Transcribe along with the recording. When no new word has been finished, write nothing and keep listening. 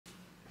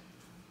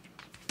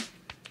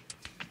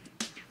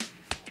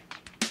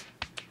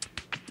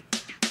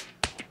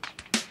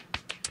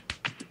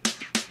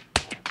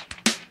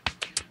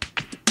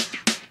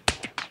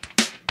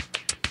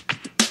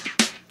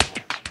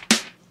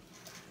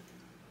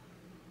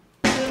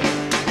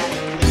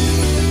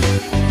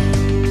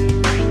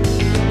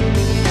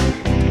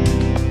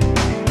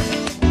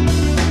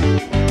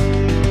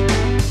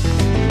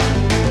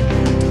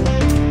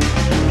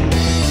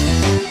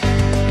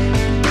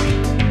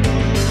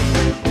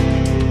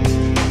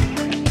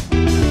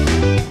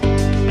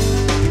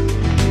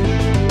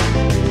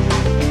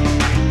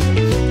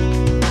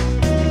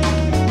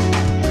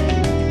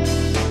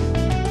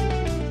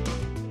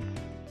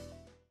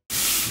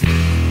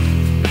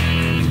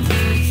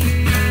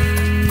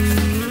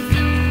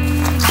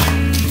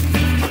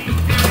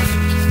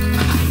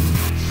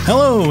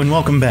Hello and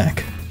welcome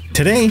back.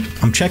 Today,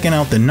 I'm checking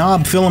out the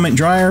knob filament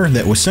dryer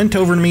that was sent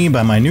over to me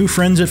by my new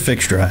friends at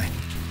FIXDRY.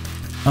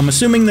 I'm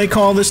assuming they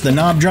call this the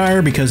knob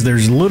dryer because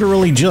there's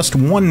literally just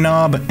one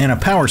knob and a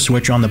power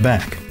switch on the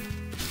back.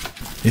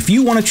 If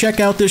you want to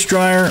check out this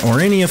dryer or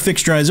any of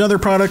FIXDRY's other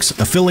products,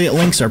 affiliate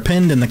links are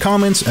pinned in the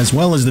comments as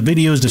well as the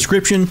video's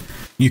description.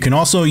 You can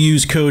also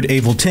use code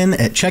AVIL10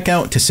 at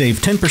checkout to save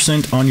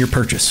 10% on your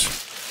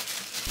purchase.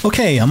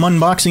 Okay, I'm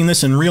unboxing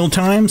this in real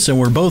time, so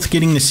we're both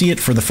getting to see it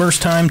for the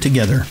first time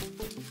together.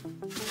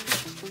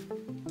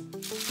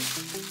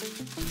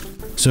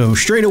 So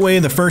straight away,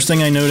 the first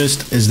thing I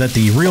noticed is that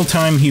the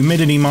real-time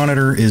humidity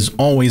monitor is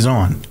always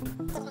on.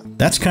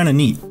 That's kind of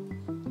neat.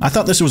 I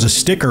thought this was a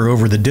sticker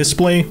over the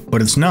display,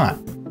 but it's not.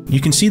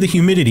 You can see the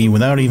humidity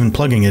without even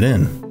plugging it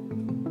in.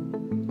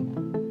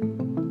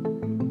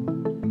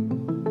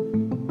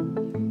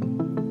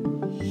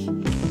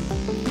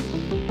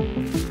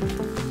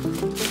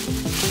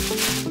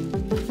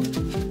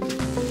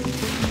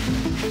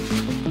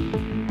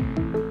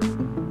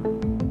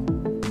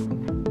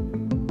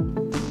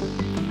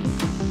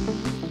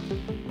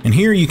 And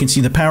here you can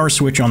see the power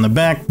switch on the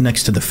back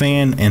next to the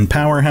fan and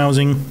power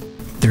housing.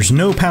 There's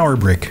no power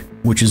brick,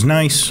 which is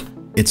nice.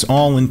 It's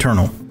all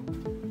internal.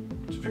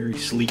 It's very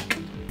sleek.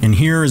 And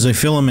here is a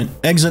filament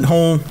exit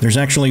hole. There's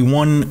actually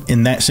one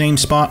in that same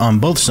spot on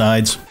both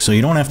sides, so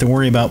you don't have to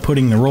worry about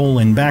putting the roll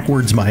in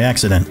backwards by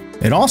accident.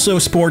 It also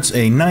sports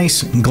a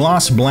nice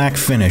gloss black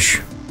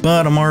finish,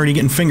 but I'm already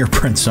getting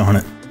fingerprints on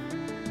it.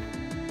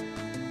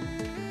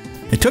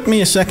 It took me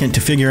a second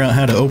to figure out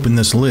how to open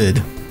this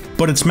lid,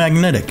 but it's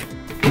magnetic,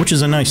 which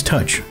is a nice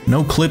touch.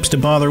 No clips to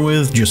bother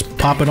with, just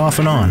pop it off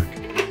and on.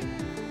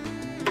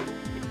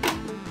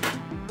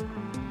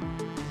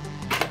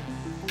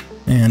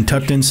 And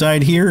tucked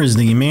inside here is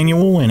the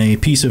manual and a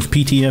piece of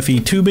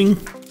PTFE tubing.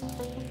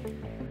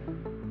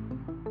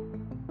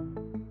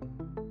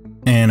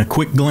 And a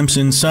quick glimpse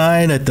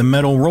inside at the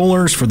metal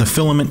rollers for the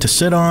filament to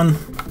sit on.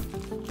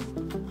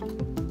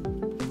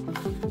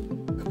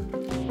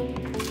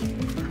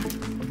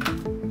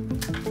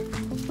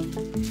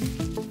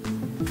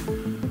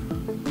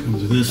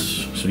 Comes with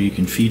this so you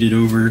can feed it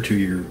over to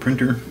your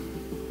printer.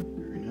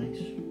 Very nice.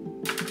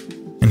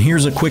 And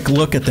here's a quick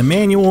look at the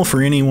manual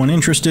for anyone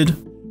interested.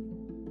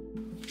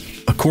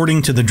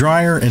 According to the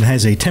dryer, it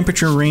has a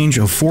temperature range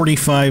of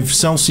 45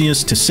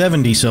 Celsius to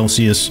 70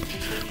 Celsius,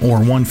 or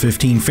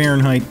 115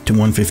 Fahrenheit to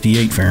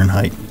 158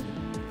 Fahrenheit.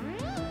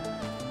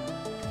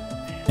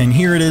 And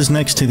here it is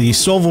next to the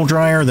Solval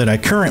dryer that I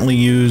currently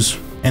use,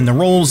 and the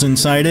rolls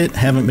inside it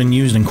haven't been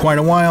used in quite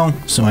a while,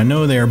 so I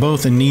know they are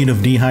both in need of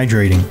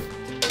dehydrating.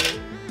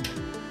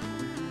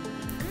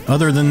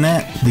 Other than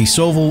that, the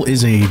Solval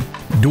is a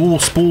dual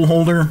spool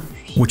holder,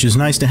 which is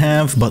nice to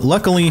have, but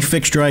luckily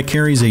FIXDRY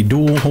carries a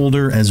dual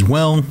holder as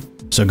well,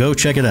 so go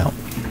check it out.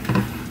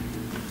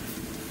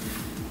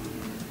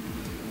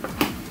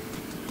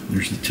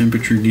 There's the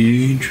temperature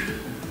gauge.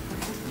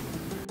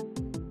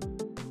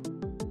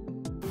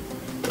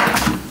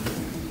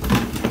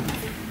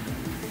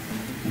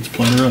 Let's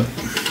plug her up,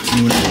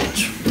 see what it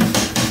does.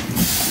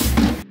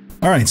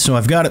 Alright, so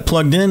I've got it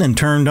plugged in and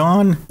turned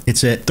on.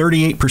 It's at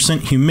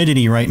 38%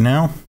 humidity right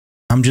now.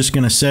 I'm just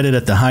going to set it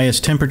at the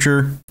highest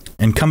temperature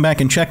and come back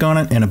and check on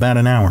it in about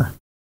an hour.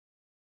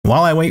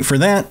 While I wait for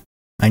that,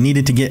 I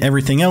needed to get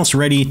everything else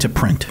ready to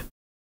print.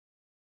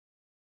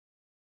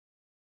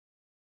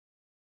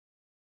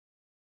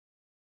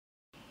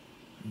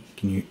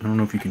 I don't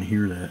know if you can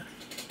hear that.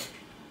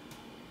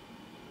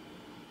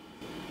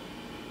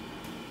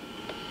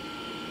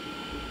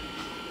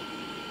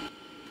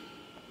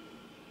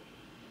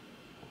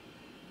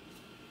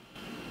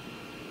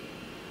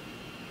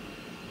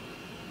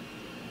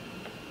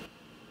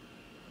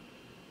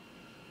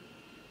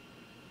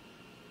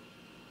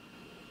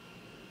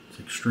 It's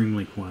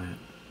extremely quiet.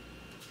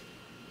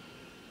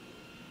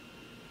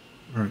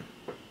 Alright.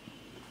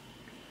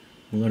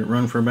 We'll let it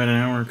run for about an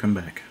hour and come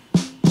back.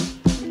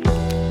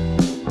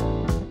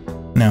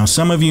 Now,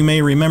 some of you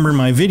may remember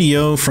my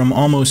video from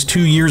almost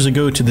 2 years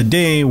ago to the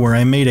day where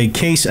I made a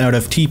case out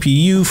of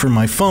TPU for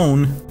my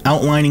phone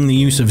outlining the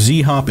use of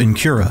Z-Hop and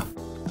Cura.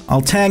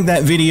 I'll tag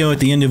that video at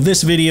the end of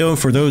this video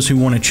for those who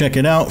want to check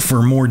it out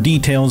for more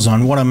details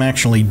on what I'm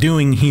actually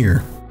doing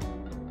here.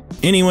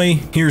 Anyway,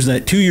 here's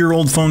that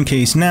 2-year-old phone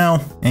case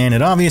now, and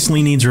it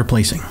obviously needs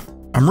replacing.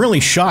 I'm really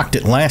shocked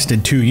it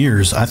lasted 2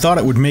 years. I thought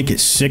it would make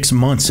it 6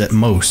 months at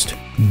most.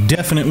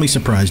 Definitely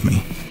surprised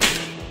me.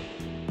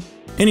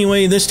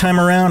 Anyway, this time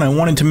around I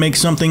wanted to make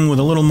something with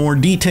a little more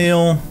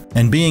detail,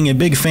 and being a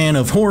big fan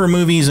of horror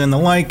movies and the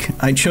like,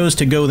 I chose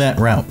to go that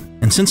route.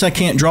 And since I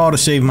can't draw to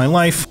save my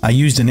life, I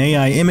used an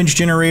AI image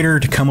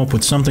generator to come up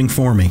with something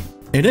for me.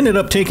 It ended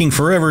up taking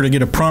forever to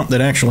get a prompt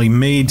that actually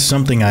made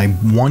something I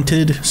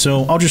wanted,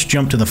 so I'll just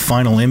jump to the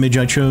final image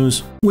I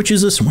chose, which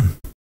is this one.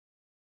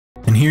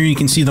 And here you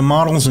can see the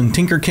models in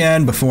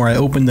Tinkercad before I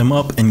opened them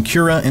up in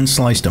Cura and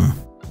sliced them.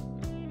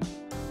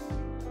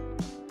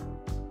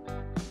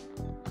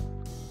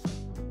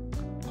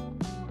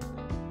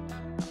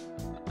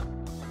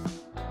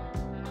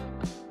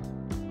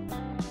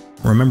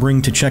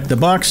 remembering to check the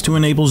box to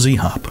enable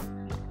Z-Hop.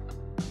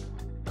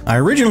 I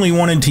originally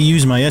wanted to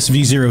use my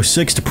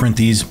SV06 to print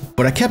these,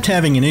 but I kept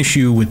having an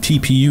issue with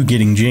TPU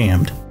getting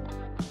jammed.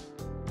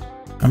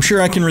 I'm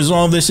sure I can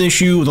resolve this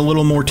issue with a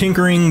little more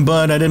tinkering,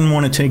 but I didn't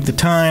want to take the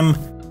time,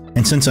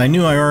 and since I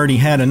knew I already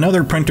had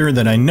another printer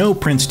that I know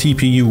prints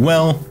TPU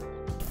well,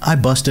 I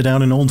busted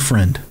out an old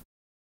friend.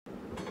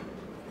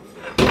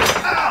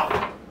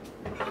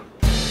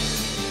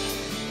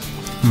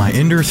 My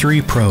Ender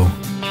 3 Pro.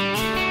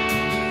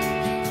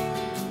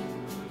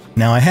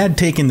 Now I had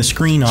taken the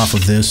screen off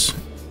of this,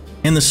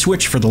 and the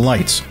switch for the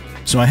lights,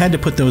 so I had to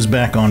put those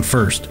back on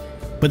first,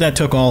 but that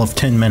took all of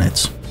 10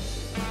 minutes.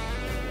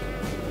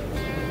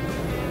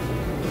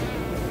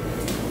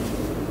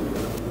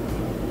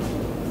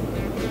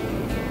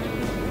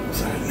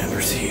 So I'd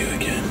never see you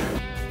again.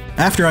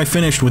 After I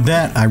finished with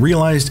that, I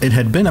realized it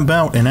had been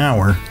about an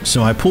hour,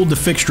 so I pulled the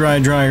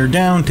FIXDRY dryer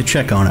down to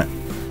check on it.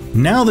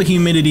 Now the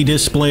humidity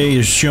display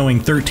is showing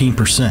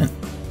 13%.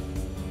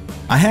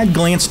 I had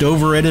glanced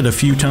over at it a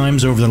few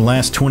times over the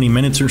last 20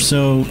 minutes or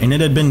so, and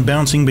it had been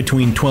bouncing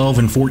between 12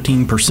 and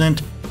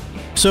 14%,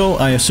 so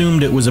I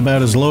assumed it was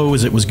about as low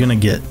as it was gonna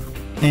get.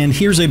 And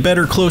here's a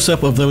better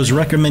close-up of those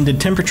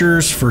recommended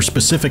temperatures for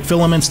specific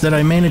filaments that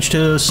I managed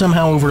to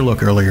somehow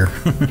overlook earlier.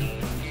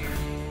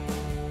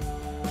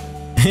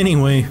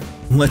 Anyway,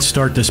 let's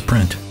start this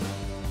print.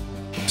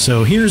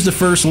 So here's the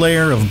first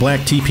layer of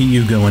black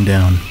TPU going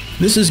down.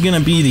 This is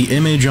gonna be the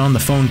image on the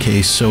phone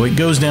case, so it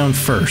goes down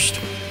first.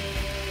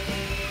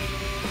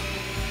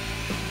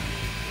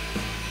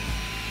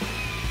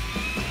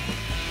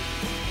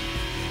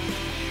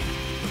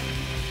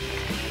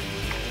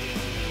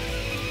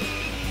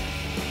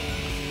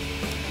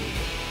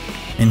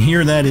 And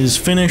here that is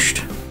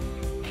finished.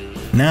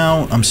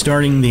 Now I'm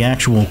starting the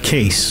actual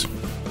case.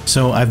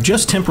 So I've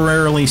just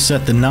temporarily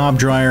set the knob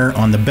dryer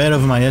on the bed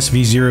of my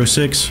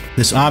SV06.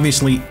 This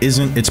obviously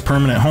isn't its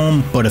permanent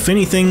home, but if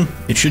anything,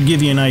 it should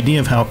give you an idea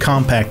of how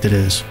compact it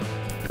is.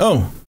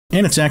 Oh,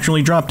 and it's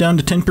actually dropped down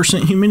to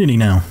 10% humidity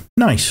now.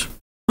 Nice.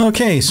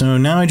 Okay, so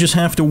now I just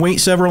have to wait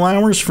several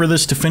hours for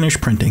this to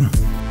finish printing.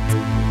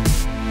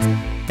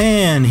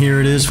 And here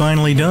it is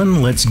finally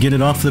done. Let's get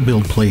it off the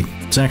build plate.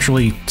 It's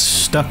actually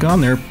stuck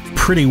on there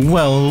pretty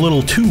well, a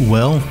little too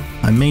well.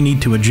 I may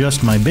need to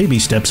adjust my baby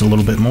steps a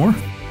little bit more.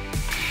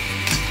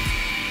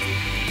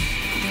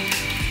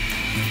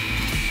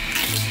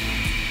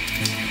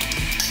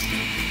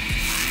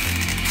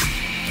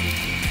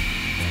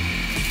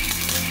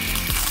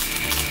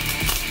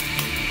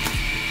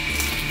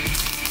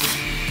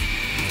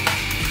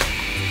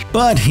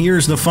 But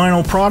here's the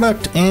final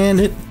product, and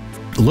it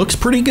looks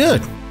pretty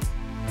good.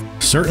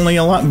 Certainly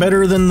a lot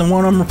better than the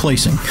one I'm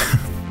replacing.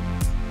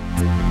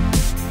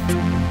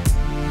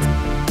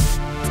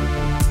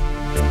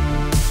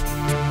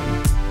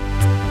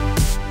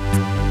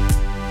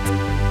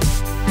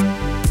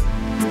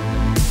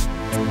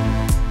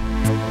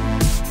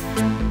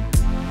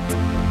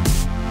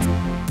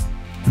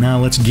 Now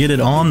let's get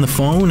it on the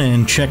phone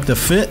and check the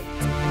fit.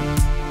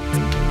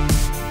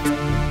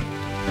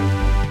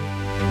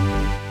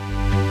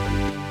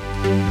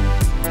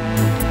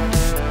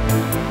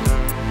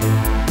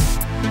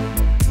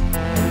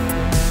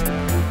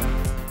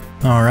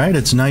 Alright,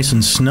 it's nice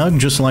and snug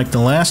just like the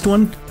last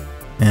one,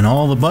 and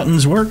all the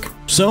buttons work,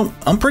 so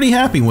I'm pretty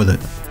happy with it.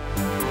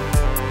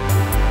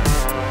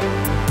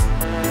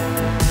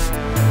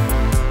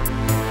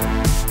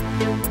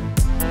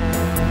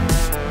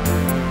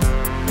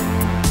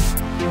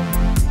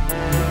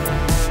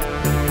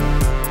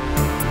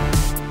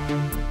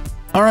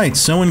 Alright,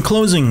 so in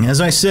closing,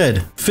 as I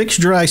said,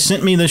 FIXDRY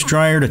sent me this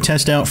dryer to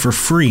test out for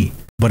free.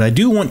 But I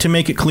do want to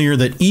make it clear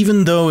that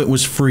even though it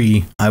was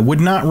free, I would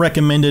not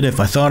recommend it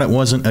if I thought it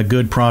wasn't a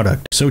good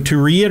product. So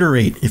to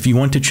reiterate, if you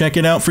want to check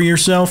it out for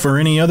yourself or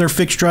any other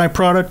FIXDRY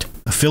product,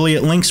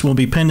 affiliate links will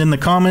be pinned in the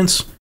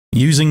comments.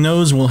 Using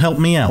those will help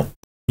me out.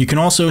 You can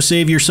also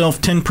save yourself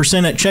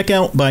 10% at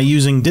checkout by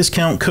using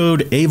discount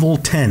code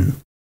AVIL10.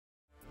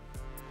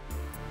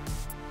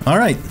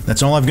 Alright,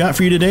 that's all I've got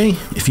for you today.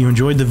 If you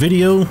enjoyed the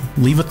video,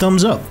 leave a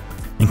thumbs up,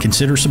 and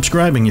consider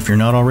subscribing if you're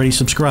not already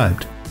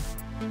subscribed.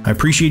 I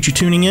appreciate you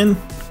tuning in,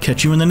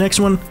 catch you in the next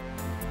one,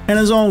 and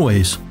as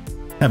always,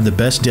 have the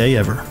best day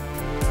ever.